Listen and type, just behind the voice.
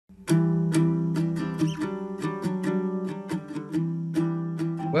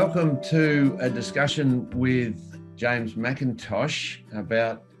welcome to a discussion with James McIntosh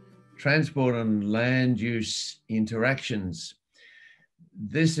about transport and land use interactions.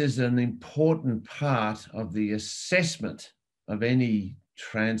 This is an important part of the assessment of any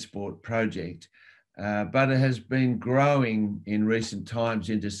transport project, but it has been growing in recent times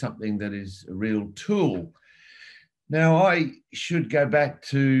into something that is a real tool. Now, I should go back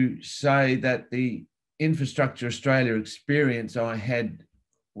to say that the Infrastructure Australia experience I had,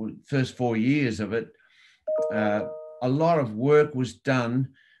 first 4 years of it, a lot of work was done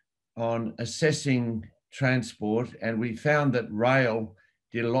on assessing transport, and we found that rail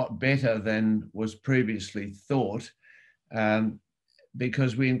did a lot better than was previously thought,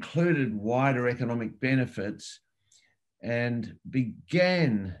 because we included wider economic benefits and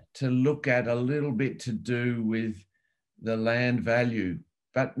began to look at a little bit to do with the land value,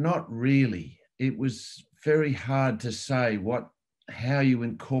 but not really. It was very hard to say how you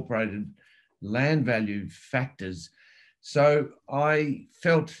incorporated land value factors. So I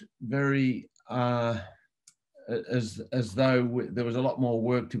felt very as though there was a lot more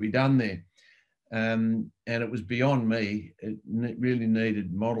work to be done there. And it was beyond me. It really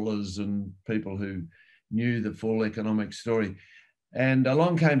needed modelers and people who knew the full economic story. And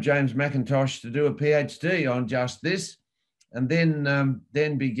along came James McIntosh to do a PhD on just this, and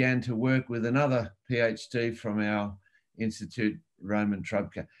then began to work with another PhD from our institute, Roman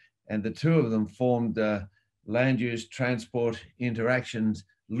Trubka. And the two of them formed Land Use Transport Interactions,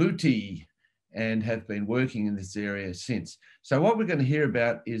 Luti, and have been working in this area since. So what we're going to hear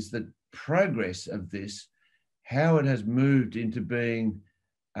about is the progress of this, how it has moved into being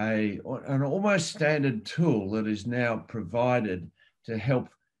an almost standard tool that is now provided to help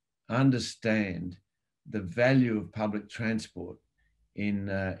understand the value of public transport in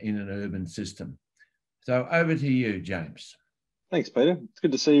an urban system. So over to you, James. Thanks, Peter. It's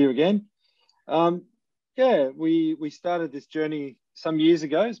good to see you again. We started this journey some years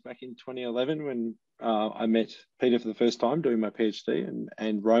ago. It's back in 2011 when I met Peter for the first time doing my PhD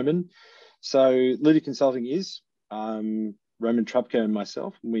and Roman. So Luti Consulting is Roman Trubka and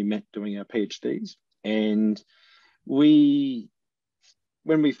myself, and we met doing our PhDs. And when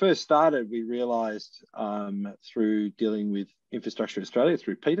we first started, we realised through dealing with Infrastructure Australia,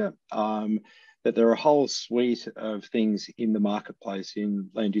 through Peter, that there are a whole suite of things in the marketplace in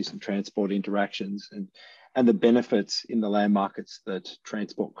land use and transport interactions and the benefits in the land markets that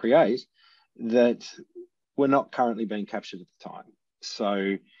transport create that were not currently being captured at the time.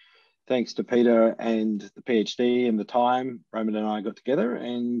 So thanks to Peter and the PhD and the time, Roman and I got together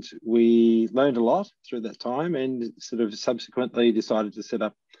and we learned a lot through that time and sort of subsequently decided to set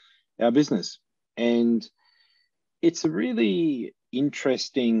up our business. And it's a really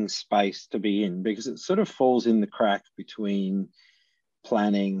interesting space to be in because it sort of falls in the crack between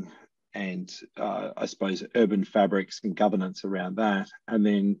planning and I suppose urban fabrics and governance around that, and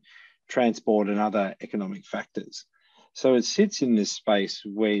then transport and other economic factors. So it sits in this space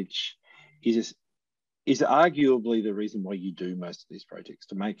which is arguably the reason why you do most of these projects,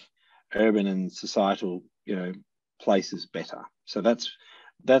 to make urban and societal, places better. So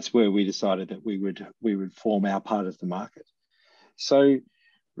that's where we decided that we would form our part of the market. So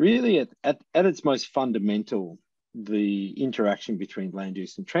really at its most fundamental, the interaction between land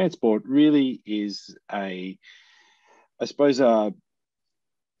use and transport really is an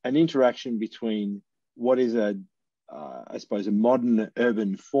interaction between what is a modern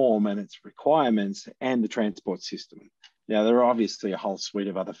urban form and its requirements and the transport system. Now, there are obviously a whole suite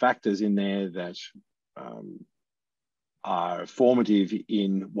of other factors in there that are formative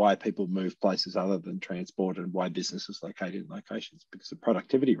in why people move places other than transport and why businesses locate in locations because of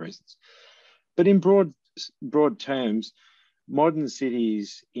productivity reasons. But in broad terms, modern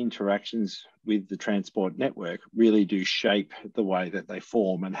cities' interactions with the transport network really do shape the way that they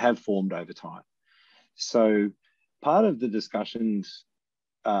form and have formed over time. So part of the discussions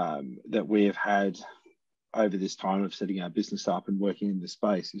that we have had over this time of setting our business up and working in this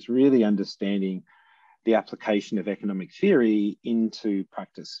space is really understanding the application of economic theory into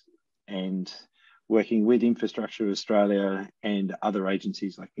practice and working with Infrastructure Australia and other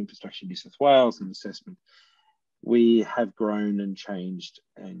agencies like Infrastructure New South Wales and Assessment. We have grown and changed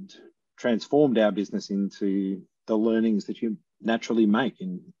and transformed our business into the learnings that you naturally make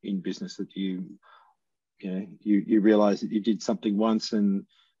in business, that you realize that you did something once and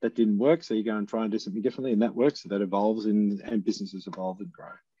that didn't work, so you go and try and do something differently, and that works, so that evolves and businesses evolve and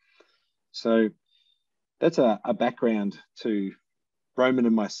grow. So that's a background to Roman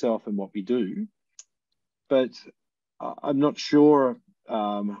and myself and what we do. But I'm not sure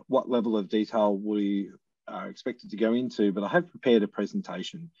what level of detail we expected to go into, but I have prepared a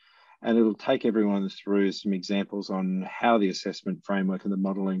presentation, and it'll take everyone through some examples on how the assessment framework and the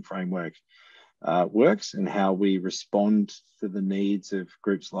modelling framework works, and how we respond to the needs of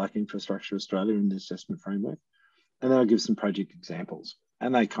groups like Infrastructure Australia in the assessment framework. And then I'll give some project examples,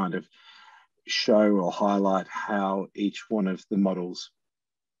 and they kind of show or highlight how each one of the models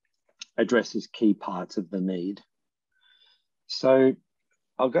addresses key parts of the need. So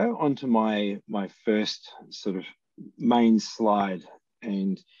I'll go on to my first sort of main slide.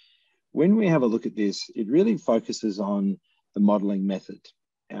 And when we have a look at this, it really focuses on the modelling method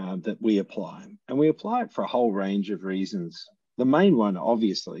that we apply. And we apply it for a whole range of reasons. The main one,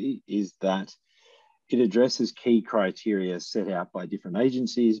 obviously, is that it addresses key criteria set out by different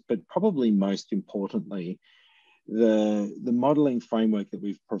agencies, but probably most importantly, the modelling framework that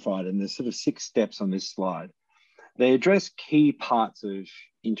we've provided, and there's sort of 6 steps on this slide. They address key parts of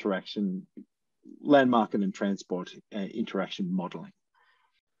interaction, land market and transport interaction modelling.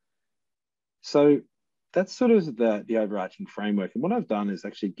 So that's sort of the overarching framework. And what I've done is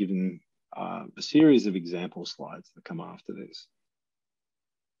actually given a series of example slides that come after this.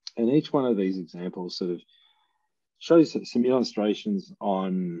 And each one of these examples sort of shows some illustrations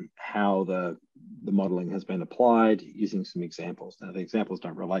on how the modelling has been applied using some examples. Now, the examples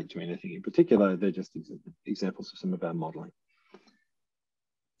don't relate to anything in particular, they're just examples of some of our modelling.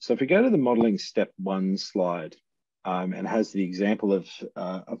 So if we go to the modelling step 1 slide, and has the example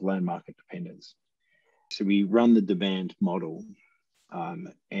of land market dependence. So we run the demand model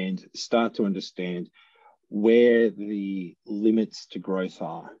and start to understand where the limits to growth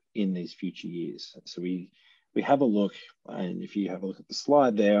are in these future years. So we have a look, and if you have a look at the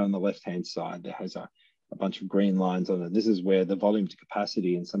slide there on the left-hand side, there has a bunch of green lines on it. This is where the volume to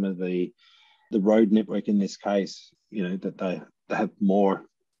capacity and some of the road network in this case, you know, that they have more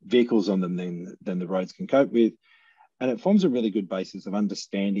vehicles on them than the roads can cope with. And it forms a really good basis of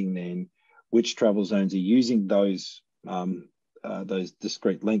understanding then which travel zones are using those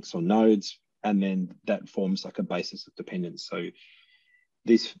discrete links or nodes, and then that forms like a basis of dependence. So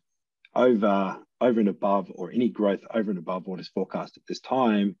this over and above, or any growth over and above what is forecast at this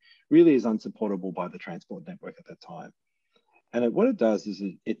time, really is unsupportable by the transport network at that time. And what it does is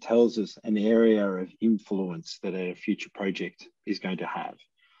it tells us an area of influence that a future project is going to have.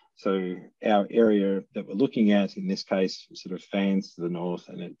 So our area that we're looking at, in this case, sort of fans to the north,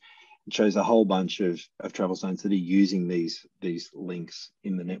 and it shows a whole bunch of travel zones that are using these links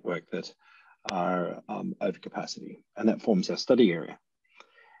in the network that are over capacity, and that forms our study area.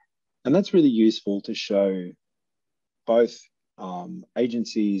 And that's really useful to show both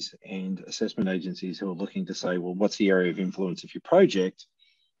agencies and assessment agencies who are looking to say, well, what's the area of influence of your project?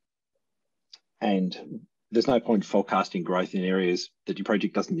 And there's no point forecasting growth in areas that your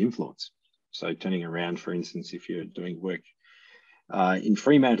project doesn't influence. So turning around, for instance, if you're doing work in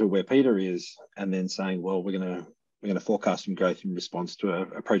Fremantle where Peter is, and then saying, well, we're going to forecast some growth in response to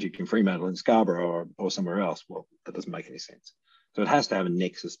a project in Fremantle in Scarborough or somewhere else. Well, that doesn't make any sense. So it has to have a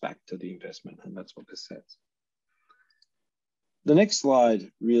nexus back to the investment, and that's what this says. The next slide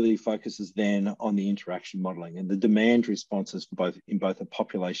really focuses then on the interaction modelling and the demand responses for in both the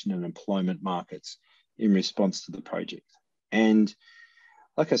population and employment markets in response to the project. And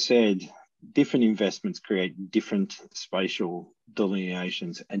like I said, different investments create different spatial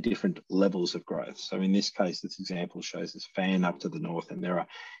delineations and different levels of growth. So in this case, this example shows this fan up to the north, and there are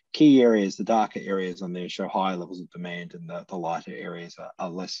key areas, the darker areas on there show higher levels of demand, and the lighter areas are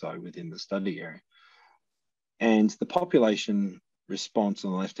less so within the study area. And the population response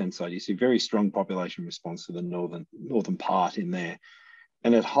on the left-hand side, you see very strong population response to the northern part in there.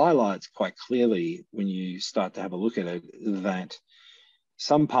 And it highlights quite clearly when you start to have a look at it that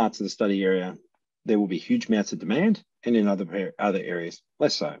some parts of the study area, there will be huge amounts of demand, and in other areas,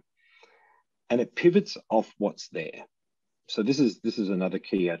 less so. And it pivots off what's there. So this is another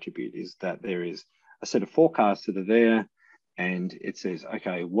key attribute, is that there is a set of forecasts that are there, and it says,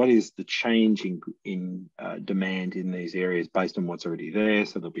 okay, what is the change in demand in these areas based on what's already there?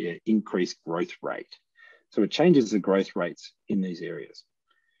 So there'll be an increased growth rate. So it changes the growth rates in these areas.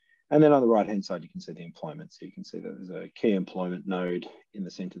 And then on the right-hand side, you can see the employment. So you can see that there's a key employment node in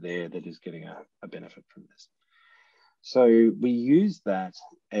the center there that is getting a benefit from this. So we use that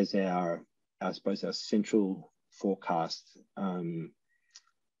as our central forecast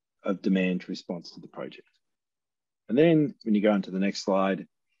of demand response to the project. And then when you go into the next slide,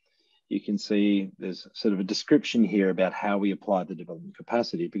 you can see there's sort of a description here about how we apply the development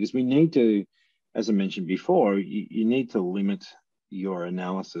capacity, because we need to, as I mentioned before, you need to limit your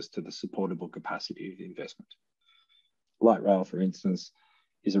analysis to the supportable capacity of the investment. Light rail, for instance,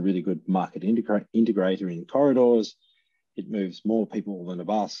 is a really good market integrator in corridors. It moves more people than a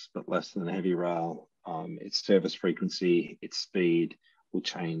bus, but less than a heavy rail. Its service frequency, its speed will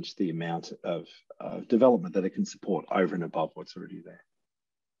change the amount of development that it can support over and above what's already there.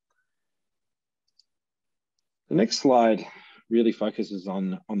 The next slide really focuses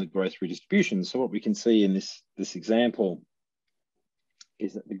on the growth redistribution. So what we can see in this example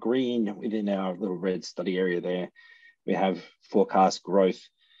is that the green within our little red study area there, we have forecast growth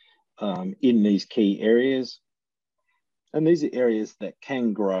in these key areas. And these are areas that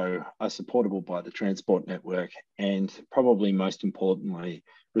can grow, are supportable by the transport network, and probably most importantly,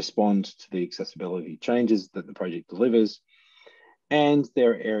 respond to the accessibility changes that the project delivers. And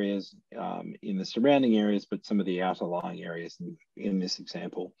there are areas in the surrounding areas, but some of the outer lying areas in this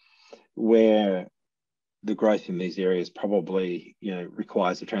example, where the growth in these areas probably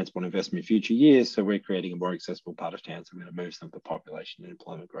requires a transport investment in future years. So we're creating a more accessible part of town. So we're going to move some of the population and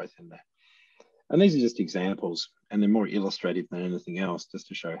employment growth in there. And these are just examples, and they're more illustrative than anything else, just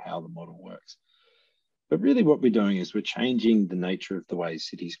to show how the model works. But really what we're doing is we're changing the nature of the way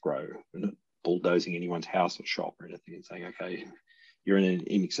cities grow. We're not bulldozing anyone's house or shop or anything and saying, okay, you're in an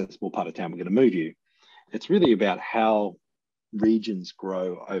inaccessible part of town, we're going to move you. It's really about how regions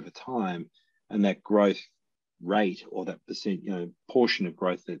grow over time, and that growth rate, or that percent, portion of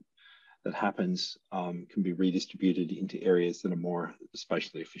growth that happens can be redistributed into areas that are more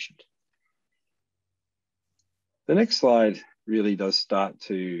spatially efficient. The next slide really does start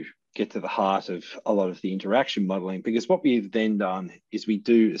to get to the heart of a lot of the interaction modeling, because what we've then done is we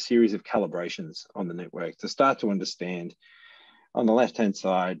do a series of calibrations on the network to start to understand. On the left-hand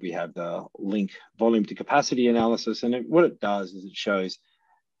side, we have the link volume to capacity analysis. And what it does is it shows,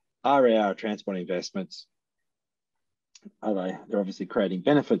 are our transport investments, they're obviously creating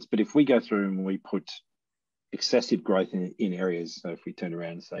benefits, but if we go through and we put excessive growth in areas, so if we turn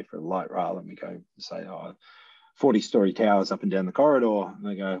around and say for a light rail and we go say, 40-story towers up and down the corridor, and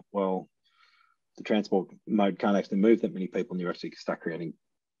they go, well, the transport mode can't actually move that many people, and you actually start creating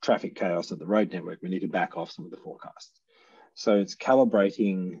traffic chaos at the road network. We need to back off some of the forecasts. So it's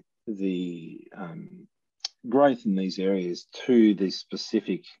calibrating the growth in these areas to the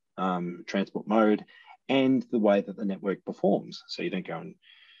specific transport mode and the way that the network performs. So you don't go and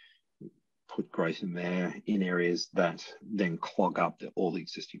put growth in there in areas that then clog up all the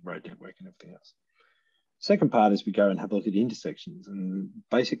existing road network and everything else. Second part is we go and have a look at intersections and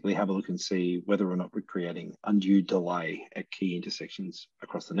basically have a look and see whether or not we're creating undue delay at key intersections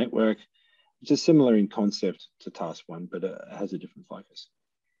across the network, which is similar in concept to task one, but it has a different focus.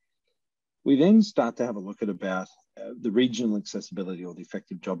 We then start to have a look at about the regional accessibility, or the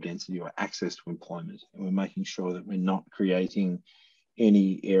effective job density or access to employment. And we're making sure that we're not creating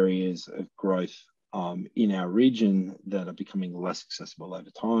any areas of growth in our region that are becoming less accessible over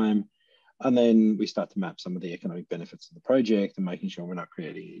time. And then we start to map some of the economic benefits of the project and making sure we're not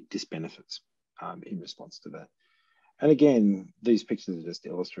creating disbenefits in response to that. And again, these pictures are just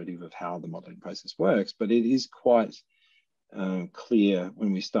illustrative of how the modeling process works, but it is quite clear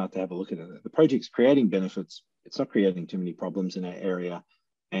when we start to have a look at it. The project's creating benefits, it's not creating too many problems in our area,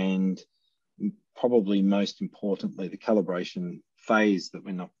 and probably most importantly, the calibration phase that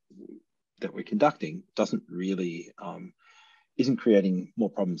we're conducting doesn't really isn't creating more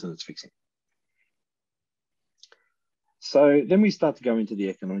problems than it's fixing. So then we start to go into the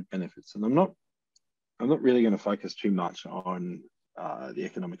economic benefits, and I'm not really going to focus too much on the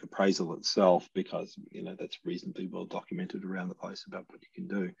economic appraisal itself, because that's reasonably well documented around the place about what you can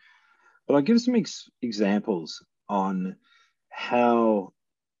do. But I'll give some examples on how,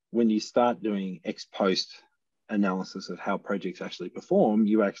 when you start doing ex post analysis of how projects actually perform,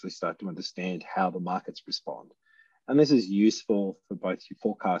 you actually start to understand how the markets respond. And this is useful for both your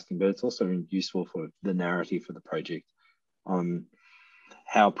forecasting, but it's also useful for the narrative for the project on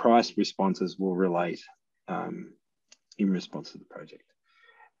how price responses will relate in response to the project.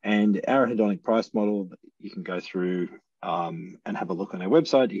 And our hedonic price model, you can go through and have a look on our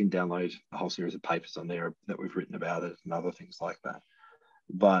website. You can download a whole series of papers on there that we've written about it and other things like that.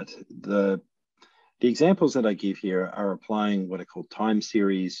 But the examples that I give here are applying what are called time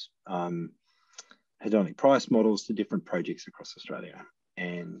series hedonic price models to different projects across Australia.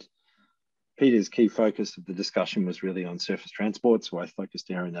 And Peter's key focus of the discussion was really on surface transport, so I focused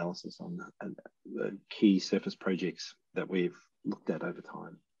our analysis on the key surface projects that we've looked at over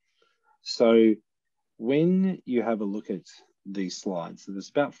time. So when you have a look at these slides, so there's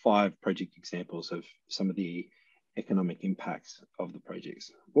about 5 project examples of some of the economic impacts of the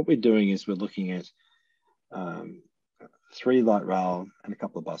projects. What we're doing is we're looking at 3 light rail and a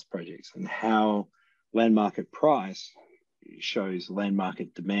couple of bus projects, and how land market price shows land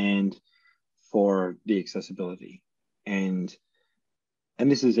market demand for the accessibility. And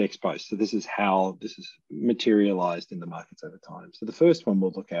this is ex post. So this is how this is materialized in the markets over time. So the first one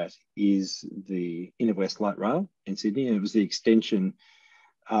we'll look at is the Inner West Light Rail in Sydney. And it was the extension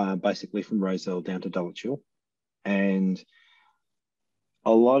basically from Rozelle down to Dulwich Hill. And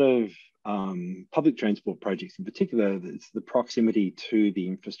a lot of public transport projects in particular, it's the proximity to the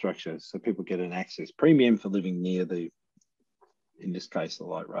infrastructure. So people get an access premium for living near the, in this case, the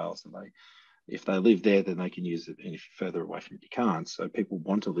light rail. So if they live there, then they can use it. And if you're further away from it, you can't. So people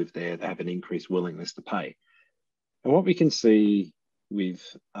want to live there. They have an increased willingness to pay. And what we can see with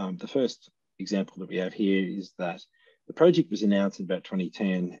the first example that we have here is that the project was announced in about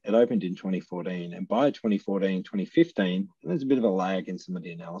 2010. It opened in 2014. And by 2014, 2015, there's a bit of a lag in some of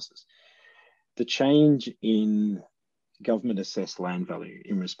the analysis. The change in government assessed land value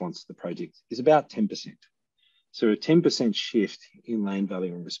in response to the project is about 10%. So a 10% shift in land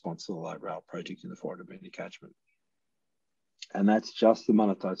value in response to the light rail project in the 400 metre catchment. And that's just the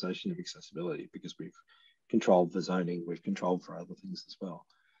monetisation of accessibility, because we've controlled the zoning, we've controlled for other things as well.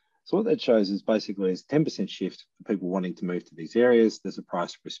 So what that shows is basically it's a 10% shift for people wanting to move to these areas. There's a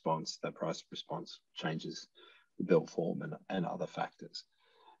price response. That price response changes the built form and other factors.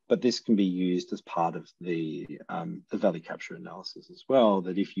 But this can be used as part of the value capture analysis as well,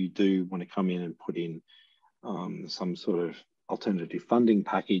 that if you do want to come in and put in some sort of alternative funding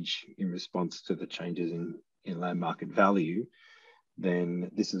package in response to the changes in land market value, then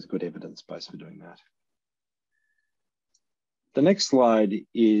this is good evidence base for doing that. The next slide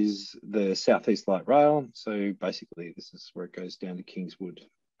is the Southeast Light Rail. So basically this is where it goes down to Kingswood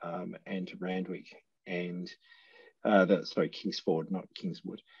and to Randwick and Kingsford, not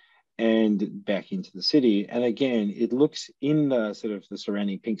Kingswood, and back into the city. And again, it looks in the sort of the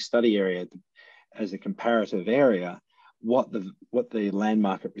surrounding pink study area as a comparative area, what the land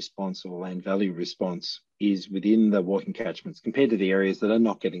market response or land value response is within the walking catchments compared to the areas that are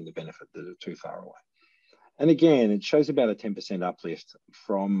not getting the benefit, that are too far away. And again, it shows about a 10% uplift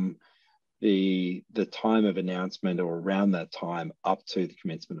from the time of announcement or around that time up to the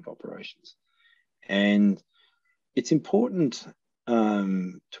commencement of operations. And it's important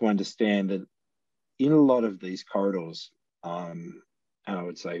to understand that in a lot of these corridors, and I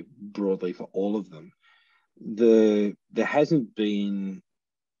would say broadly for all of them, there hasn't been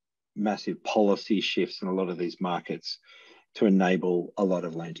massive policy shifts in a lot of these markets to enable a lot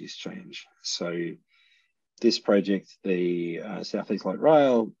of land use change. So this project, the Southeast Light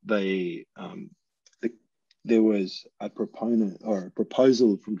Rail, there was a proponent or a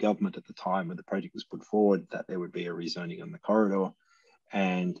proposal from government at the time when the project was put forward that there would be a rezoning on the corridor,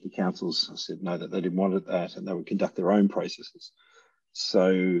 and the councils said no, that they didn't want that, and they would conduct their own processes.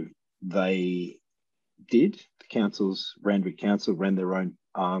 So they did. The councils, Randwick Council, ran their own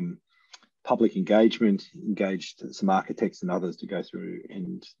public engagement, engaged some architects and others to go through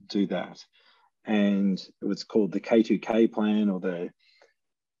and do that. And it was called the K2K plan, or the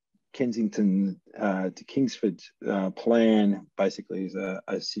Kensington to Kingsford plan, basically is a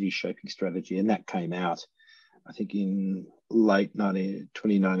city shaping strategy. And that came out, I think, in late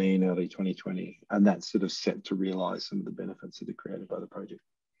 2019, early 2020. And that's sort of set to realise some of the benefits that are created by the project.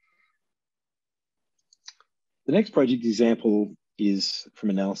 The next project example is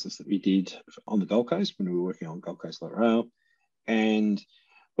from analysis that we did on the Gold Coast when we were working on Gold Coast Light Rail. And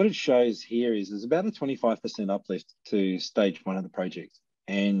what it shows here is there's about a 25% uplift to stage one of the project.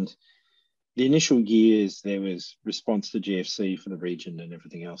 And the initial years, there was response to GFC for the region and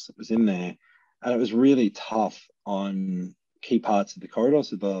everything else that was in there. And it was really tough on key parts of the corridor.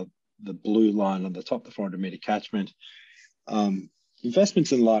 So the blue line on the top, the 400 metre catchment.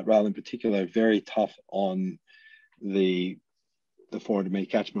 Investments in light rail in particular are very tough on the 400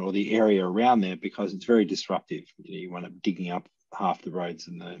 metre catchment or the area around there, because it's very disruptive. You wind up digging up half the roads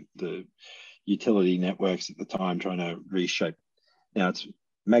and the utility networks at the time, trying to reshape. Now it's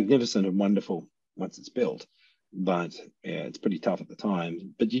magnificent and wonderful once it's built, but yeah, it's pretty tough at the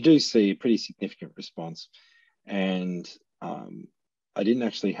time. But you do see a pretty significant response. And I didn't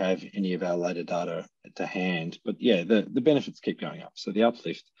actually have any of our later data to hand, but yeah, the benefits keep going up. So the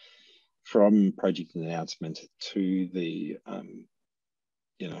uplift from project announcement to the,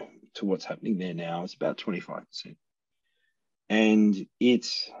 to what's happening there now is about 25%. And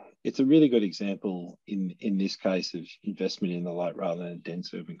it's a really good example in this case of investment in the light rail in a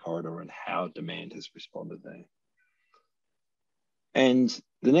dense urban corridor and how demand has responded there. And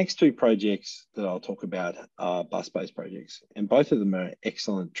the next two projects that I'll talk about are bus-based projects, and both of them are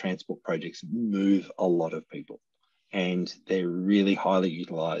excellent transport projects that move a lot of people, and they're really highly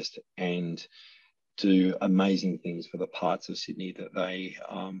utilised. And do amazing things for the parts of Sydney that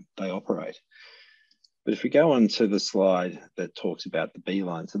they operate. But if we go on to the slide that talks about the B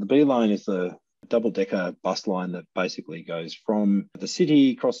line, so the B line is the double-decker bus line that basically goes from the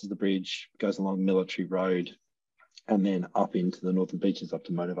city, crosses the bridge, goes along Military Road, and then up into the Northern Beaches up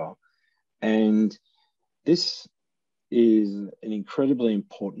to Motorvale. And this is an incredibly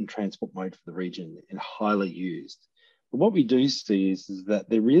important transport mode for the region and highly used. But what we do see is that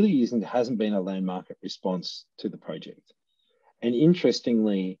there really hasn't been a land market response to the project. And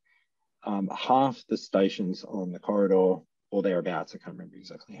interestingly, half the stations on the corridor, or thereabouts, I can't remember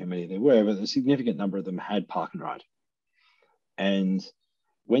exactly how many there were, but a significant number of them had park and ride. And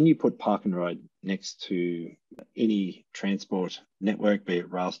when you put park and ride next to any transport network, be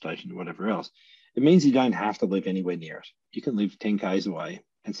it rail station or whatever else, it means you don't have to live anywhere near it. You can live 10 k's away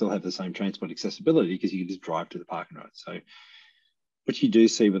and still have the same transport accessibility because you can just drive to the park and ride. So what you do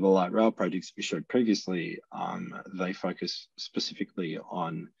see with the light rail projects we showed previously, they focus specifically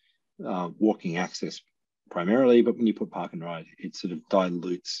on walking access primarily, but when you put park and ride, it sort of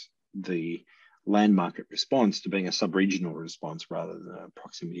dilutes the land market response to being a sub-regional response rather than a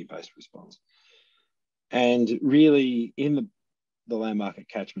proximity-based response. And really, in the land market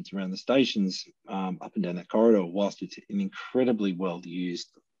catchments around the stations, up and down that corridor, whilst it's an incredibly well-used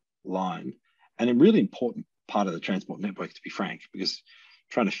line and a really important part of the transport network, to be frank, because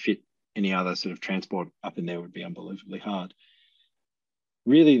trying to fit any other sort of transport up in there would be unbelievably hard.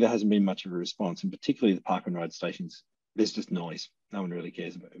 Really, there hasn't been much of a response, and particularly the park and ride stations, there's just noise. No one really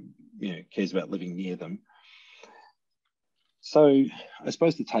cares about living near them. So I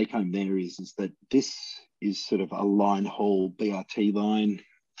suppose the take home there is that this is sort of a line haul BRT line.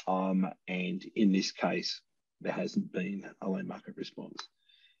 And in this case, there hasn't been a land market response.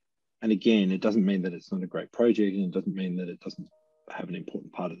 And again, it doesn't mean that it's not a great project, and it doesn't mean that it doesn't have an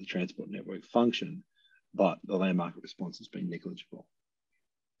important part of the transport network function, but the land market response has been negligible.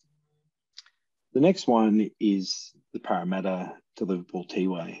 The next one is the Parramatta to Liverpool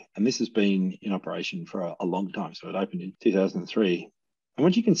T-Way. And this has been in operation for a long time. So it opened in 2003. And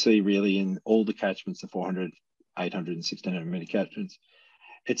what you can see really in all the catchments, the 400, 800 and 1600 metre catchments,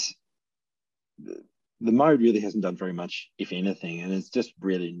 the mode really hasn't done very much, if anything, and it's just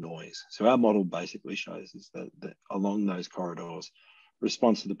really noise. So our model basically shows is that along those corridors,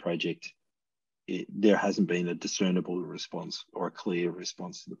 response to the project, there hasn't been a discernible response or a clear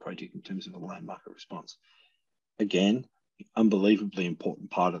response to the project in terms of a land market response. Again, unbelievably important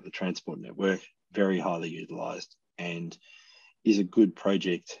part of the transport network, very highly utilised, and is a good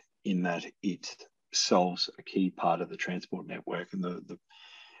project in that it solves a key part of the transport network. And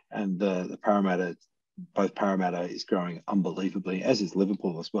the Parramatta, both Parramatta is growing unbelievably, as is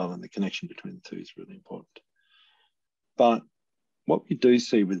Liverpool as well, and the connection between the two is really important. But what we do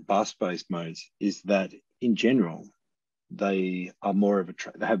see with bus-based modes is that, in general, they have more of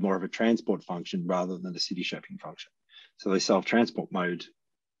a transport function rather than a city shaping function. So they solve transport mode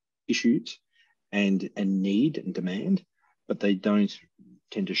issues and need and demand, but they don't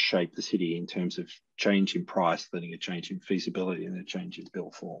tend to shape the city in terms of change in price, leading a change in feasibility and a change in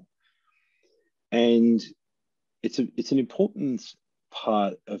built form. And it's an important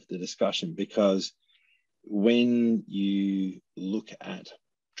part of the discussion, because when you look at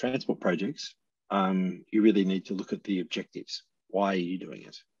transport projects, you really need to look at the objectives. Why are you doing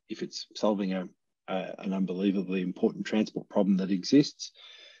it? If it's solving an unbelievably important transport problem that exists,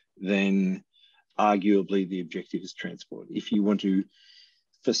 then arguably the objective is transport. If you want to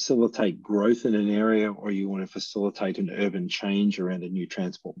facilitate growth in an area, or you want to facilitate an urban change around a new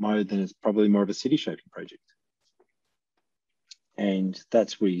transport mode, then it's probably more of a city shaping project. And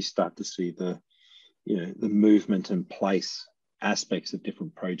that's where you start to see the movement and place aspects of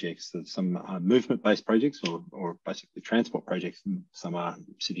different projects. That some are movement-based projects or basically transport projects, and some are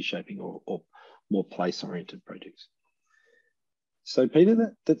city shaping or more place-oriented projects. So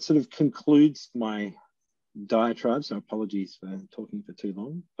Peter, that sort of concludes my diatribe. So apologies for talking for too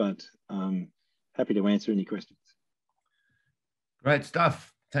long, but happy to answer any questions. Great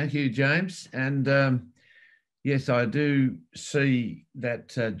stuff. Thank you, James. And yes, I do see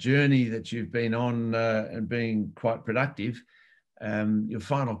that journey that you've been on and being quite productive. Your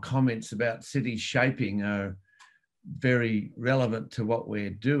final comments about city shaping are very relevant to what we're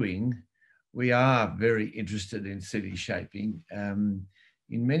doing. We are very interested in city shaping. In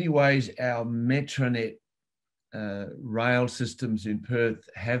many ways, our Metronet rail systems in Perth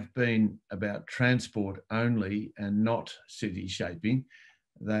have been about transport only and not city shaping.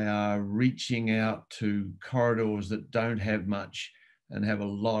 They are reaching out to corridors that don't have much and have a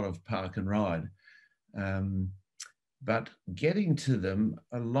lot of park and ride. but getting to them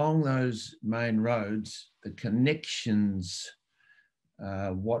along those main roads, the connections,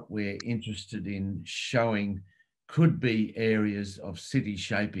 what we're interested in showing could be areas of city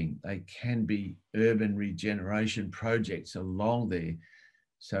shaping. They can be urban regeneration projects along there.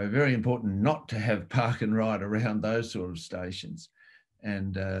 So very important not to have park and ride around those sort of stations.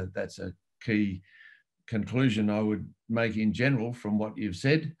 And that's a key conclusion I would make in general from what you've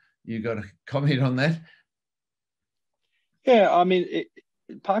said. You got a comment on that? Yeah, I mean,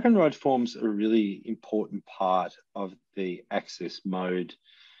 park and ride forms a really important part of the access mode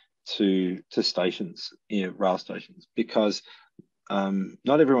to stations, rail stations, because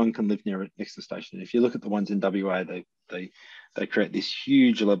not everyone can live next to the station. If you look at the ones in WA, they create this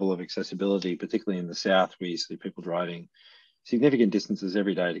huge level of accessibility, particularly in the south, where you see people driving significant distances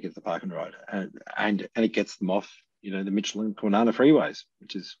every day to get the park and ride, and it gets them off, the Mitchell and Kwinana freeways,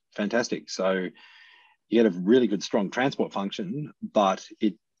 which is fantastic. So you get a really good, strong transport function, but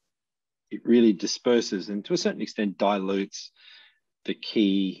it really disperses and to a certain extent dilutes the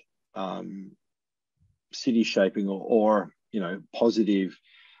key city shaping or positive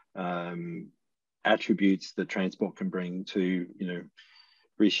attributes that transport can bring to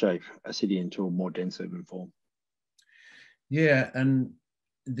reshape a city into a more dense urban form. Yeah, and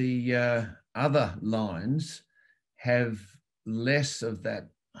the other lines have less of that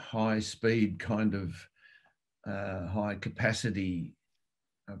high speed kind of high capacity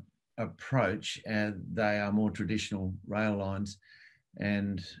approach, and they are more traditional rail lines,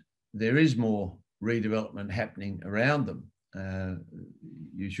 and there is more redevelopment happening around them.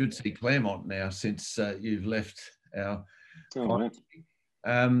 You should see Claremont now since you've left our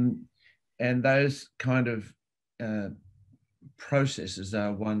and those kind of processes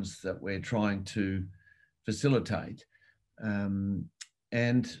are ones that we're trying to facilitate, and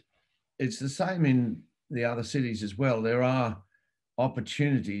it's the same in the other cities as well. There are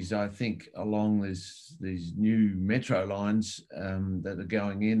opportunities, I think, along these new metro lines that are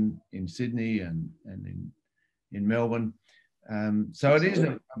going in Sydney and in Melbourne. So it is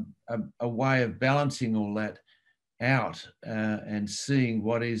a way of balancing all that out and seeing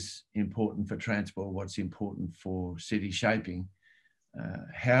what is important for transport, what's important for city shaping.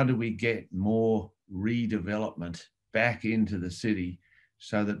 How do we get more redevelopment back into the city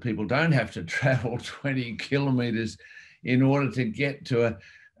so that people don't have to travel 20 kilometres in order to get to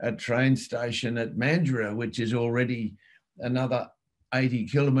a train station at Mandurah, which is already another 80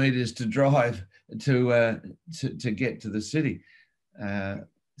 kilometres to drive to get to the city. That's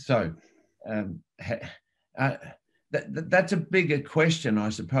a bigger question, I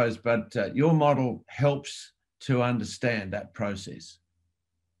suppose, but your model helps to understand that process.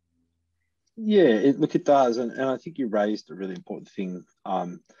 Yeah, it does. And I think you raised a really important thing.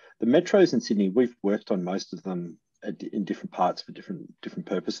 The metros in Sydney, we've worked on most of them in different parts for different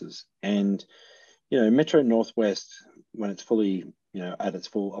purposes. And, Metro Northwest, when it's fully, at its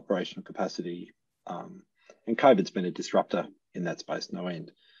full operational capacity, and COVID's been a disruptor in that space, no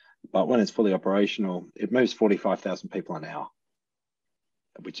end. But when it's fully operational, it moves 45,000 people an hour,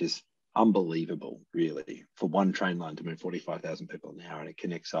 which is unbelievable, really, for one train line to move 45,000 people an hour, and it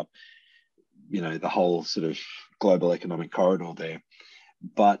connects up, the whole sort of global economic corridor there.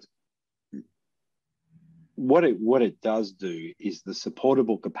 But what it does do is the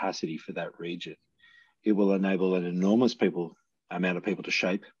supportable capacity for that region. It will enable an enormous amount of people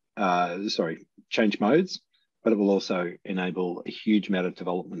to change modes, but it will also enable a huge amount of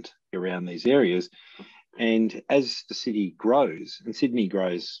development around these areas. And as the city grows, and Sydney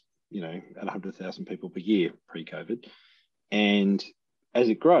grows, at 100,000 people per year pre-COVID, and as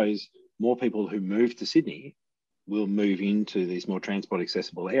it grows, more people who move to Sydney will move into these more transport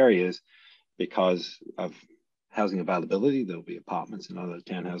accessible areas because of housing availability. There'll be apartments and other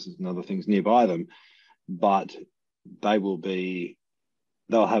townhouses and other things nearby them, but they'll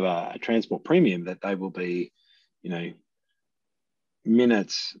have a transport premium that they will be,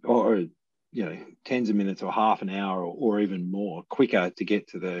 minutes or tens of minutes or half an hour or even more quicker to get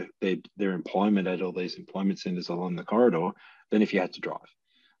to their employment at all these employment centres along the corridor than if you had to drive.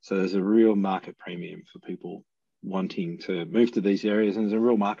 So there's a real market premium for people wanting to move to these areas, and there's a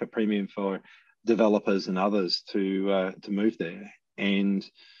real market premium for developers and others to move there and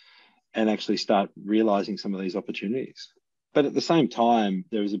actually start realising some of these opportunities. But at the same time,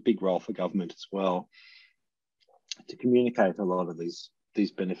 there is a big role for government as well to communicate a lot of these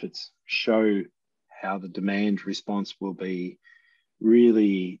benefits, show how the demand response will be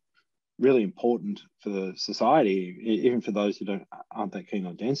really, really important for the society, even for those who aren't that keen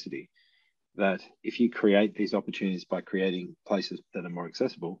on density, that if you create these opportunities by creating places that are more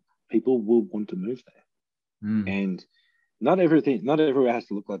accessible, people will want to move there. And not everywhere has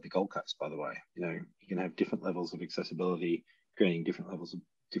to look like the Gold Coast, by the way. You know, you can have different levels of accessibility, creating different levels of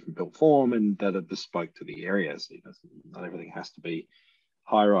different built form, and that are bespoke to the area. So not everything has to be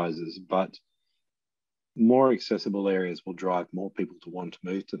high rises, but more accessible areas will drive more people to want to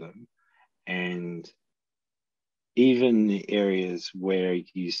move to them. And even areas where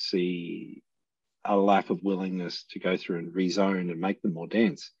you see a lack of willingness to go through and rezone and make them more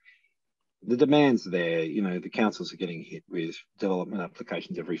dense, the demand's there. You know, the councils are getting hit with development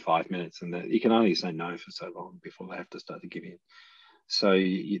applications every 5 minutes, and you can only say no for so long before they have to start to give in. So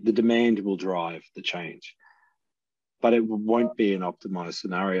the demand will drive the change, but it won't be an optimized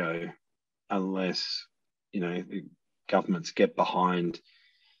scenario unless, you know, the governments get behind,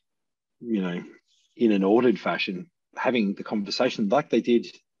 you know, in an ordered fashion, having the conversation like they did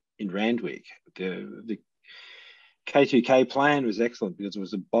in Randwick. The K2K plan was excellent because it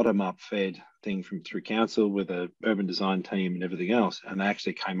was a bottom-up fed thing through council with an urban design team and everything else, and they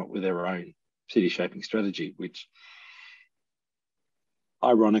actually came up with their own city shaping strategy, which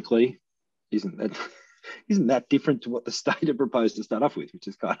ironically isn't that different to what the state had proposed to start off with, which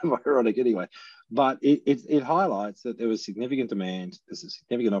is kind of ironic anyway. But it highlights that there was significant demand, there's a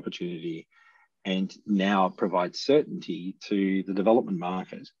significant opportunity, and now provides certainty to the development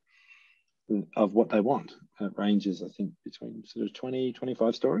market of what they want. It ranges, I think, between sort of 20,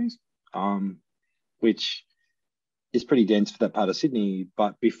 25 stories, which is pretty dense for that part of Sydney.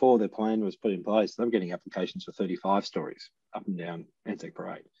 But before their plan was put in place, they were getting applications for 35 stories up and down Anzac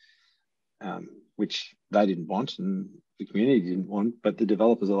Parade, which they didn't want and the community didn't want. But the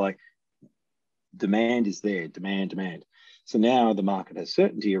developers are like, demand is there, demand. So now the market has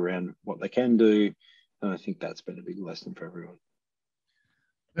certainty around what they can do. And I think that's been a big lesson for everyone.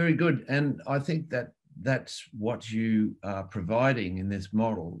 Very good. And I think that that's what you are providing in this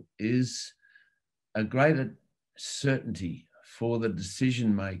model, is a greater certainty for the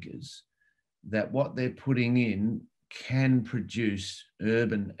decision makers that what they're putting in can produce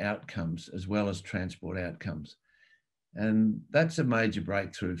urban outcomes as well as transport outcomes. And that's a major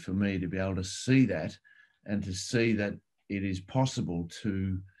breakthrough for me, to be able to see that and to see that it is possible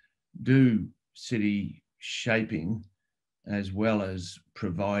to do city shaping as well as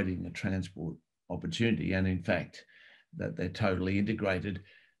providing a transport opportunity, and in fact that they're totally integrated.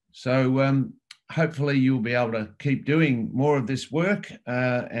 So hopefully you'll be able to keep doing more of this work,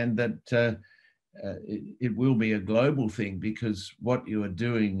 and that it will be a global thing, because what you are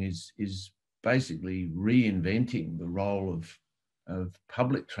doing is basically reinventing the role of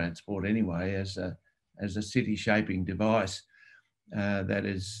public transport anyway as a city shaping device that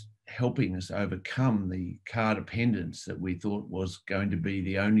is helping us overcome the car dependence that we thought was going to be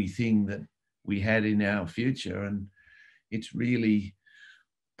the only thing that we had in our future. And it's really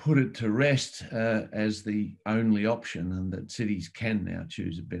put it to rest as the only option, and that cities can now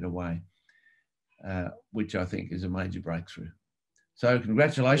choose a better way, which I think is a major breakthrough. So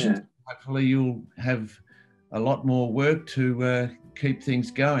congratulations. Yeah. Hopefully you'll have a lot more work to keep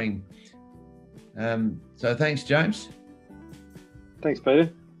things going. So thanks, James. Thanks, Peter.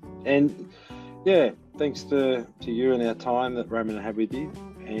 And yeah, thanks to you and our time that Roman had with you.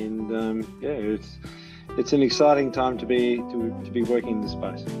 And yeah, it's an exciting time to be working in this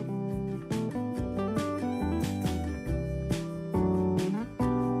space.